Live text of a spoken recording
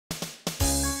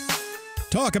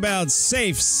Talk about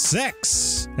safe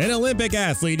sex. An Olympic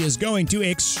athlete is going to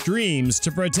extremes to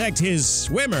protect his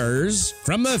swimmers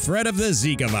from the threat of the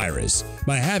Zika virus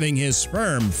by having his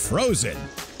sperm frozen.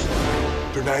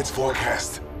 Tonight's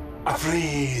forecast. A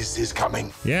freeze is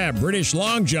coming. Yeah, British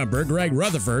long jumper Greg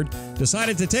Rutherford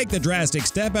decided to take the drastic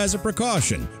step as a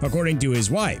precaution, according to his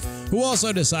wife, who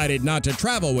also decided not to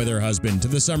travel with her husband to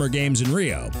the Summer Games in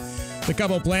Rio. The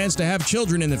couple plans to have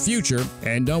children in the future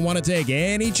and don't want to take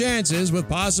any chances with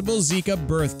possible Zika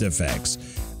birth defects.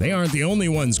 They aren't the only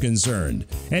ones concerned.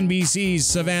 NBC's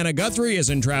Savannah Guthrie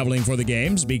isn't traveling for the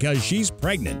games because she's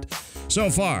pregnant. So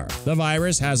far, the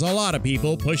virus has a lot of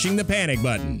people pushing the panic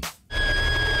button.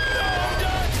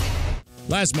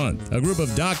 Last month, a group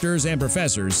of doctors and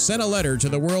professors sent a letter to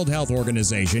the World Health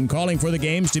Organization calling for the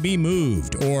games to be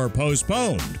moved or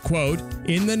postponed, quote,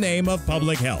 in the name of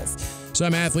public health.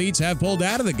 Some athletes have pulled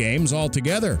out of the games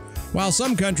altogether, while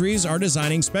some countries are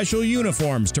designing special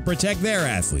uniforms to protect their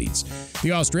athletes.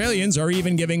 The Australians are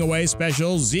even giving away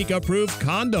special Zika-proof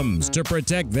condoms to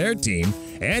protect their team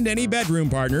and any bedroom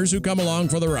partners who come along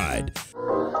for the ride.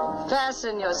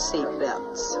 Fasten your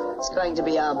seatbelts. It's going to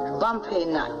be a bumpy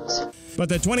night. But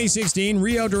the 2016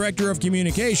 Rio Director of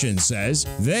Communications says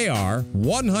they are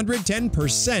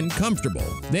 110%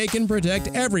 comfortable. They can protect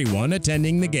everyone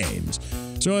attending the games.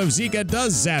 So if Zika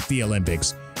does zap the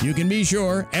Olympics, you can be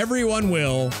sure everyone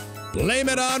will blame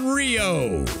it on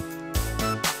Rio.